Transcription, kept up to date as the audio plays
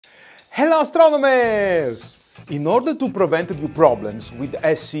Hello astronomers! In order to prevent new problems with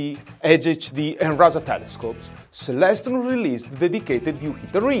SE, EdgeHD and RASA telescopes, Celestion released dedicated view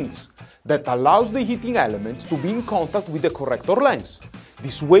heater rings that allows the heating elements to be in contact with the corrector lens,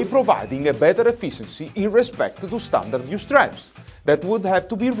 this way providing a better efficiency in respect to standard view straps that would have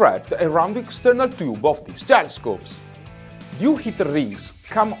to be wrapped around the external tube of these telescopes. View heater rings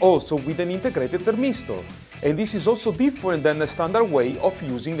come also with an integrated thermistor, and this is also different than the standard way of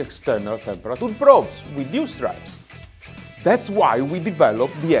using external temperature probes with view straps. That's why we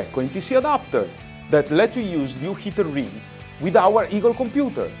developed the ECCO-NTC adapter that lets you use view heater ring with our Eagle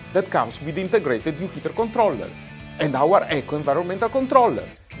computer that comes with integrated view heater controller and our ECCO environmental controller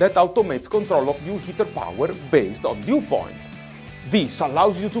that automates control of view heater power based on viewpoint. This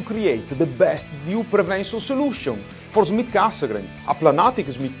allows you to create the best view prevention solution for Schmidt-Cassegrain,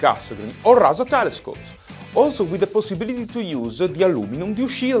 aplanatic Schmidt-Cassegrain or RASA telescopes, also with the possibility to use the aluminum view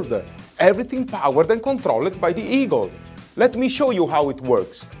shield, everything powered and controlled by the Eagle. Let me show you how it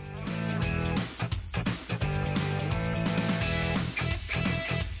works.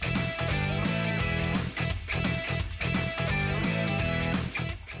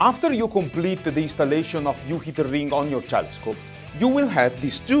 After you complete the installation of view heater ring on your telescope, you will have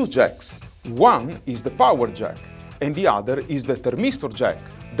these two jacks. One is the power jack, and the other is the thermistor jack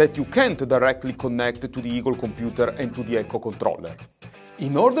that you can't directly connect to the Eagle computer and to the ECCO controller.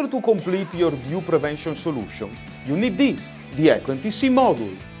 In order to complete your view prevention solution, you need this, the ECCO-NTC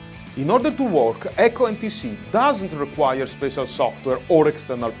module. In order to work, ECCO-NTC doesn't require special software or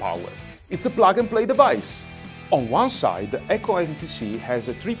external power. It's a plug-and-play device. On one side, ECCO-NTC has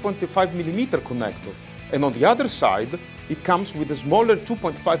a 3.5mm connector, and on the other side, it comes with a smaller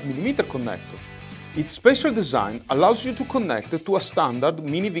 2.5mm connector. Its special design allows you to connect to a standard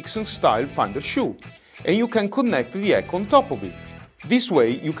Mini Vixen style finder shoe, and you can connect the ECCO on top of it. This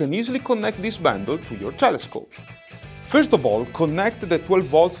way, you can easily connect this bundle to your telescope. First of all, connect the 12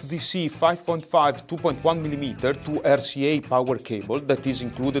 volts DC 5.5 2.1mm to RCA power cable that is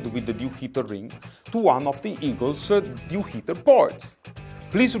included with the view heater ring to one of the Eagle's view heater ports.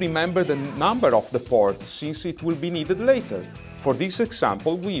 Please remember the number of the port since it will be needed later. For this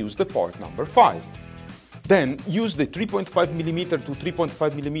example, we use the port number 5. Then use the 3.5mm to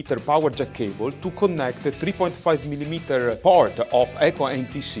 3.5mm power jack cable to connect the 3.5mm port of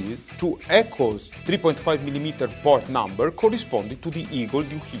ECCO-NTC to ECCO's 3.5mm port number corresponding to the Eagle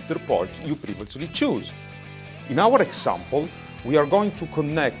view heater port you previously chose. In our example, we are going to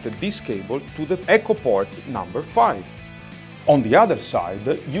connect this cable to the ECCO port number 5. On the other side,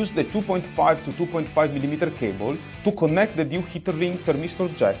 use the 2.5 to 2.5mm cable to connect the view heater ring thermistor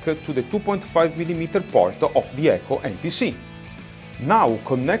jack to the 2.5mm port of the ECCO-NTC. Now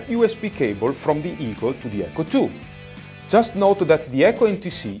connect USB cable from the Eagle to the ECCO2. Just note that the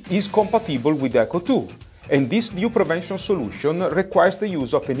ECCO-NTC is compatible with ECCO2, and this view prevention solution requires the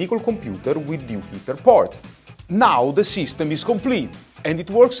use of an Eagle computer with view heater ports. Now the system is complete, and it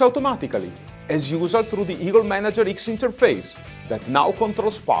works automatically, as usual through the Eagle Manager X interface that now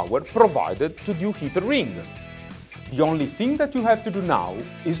controls power provided to view heater ring. The only thing that you have to do now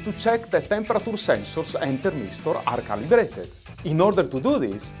is to check that temperature sensors and thermistor are calibrated. In order to do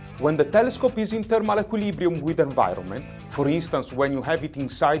this, when the telescope is in thermal equilibrium with the environment, for instance when you have it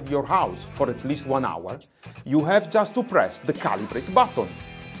inside your house for at least 1 hour, you have just to press the calibrate button.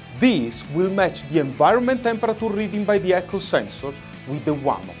 This will match the environment temperature reading by the ECCO sensor with the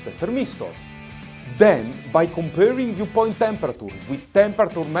one of the thermistor. Then, by comparing viewpoint temperature with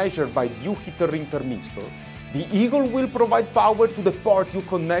temperature measured by view heater ring thermistor, the Eagle will provide power to the port you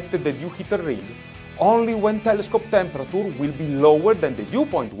connected the view heater ring only when telescope temperature will be lower than the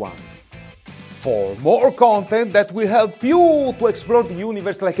viewpoint one. For more content that will help you to explore the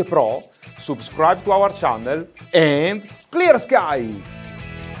universe like a pro, subscribe to our channel and clear skies!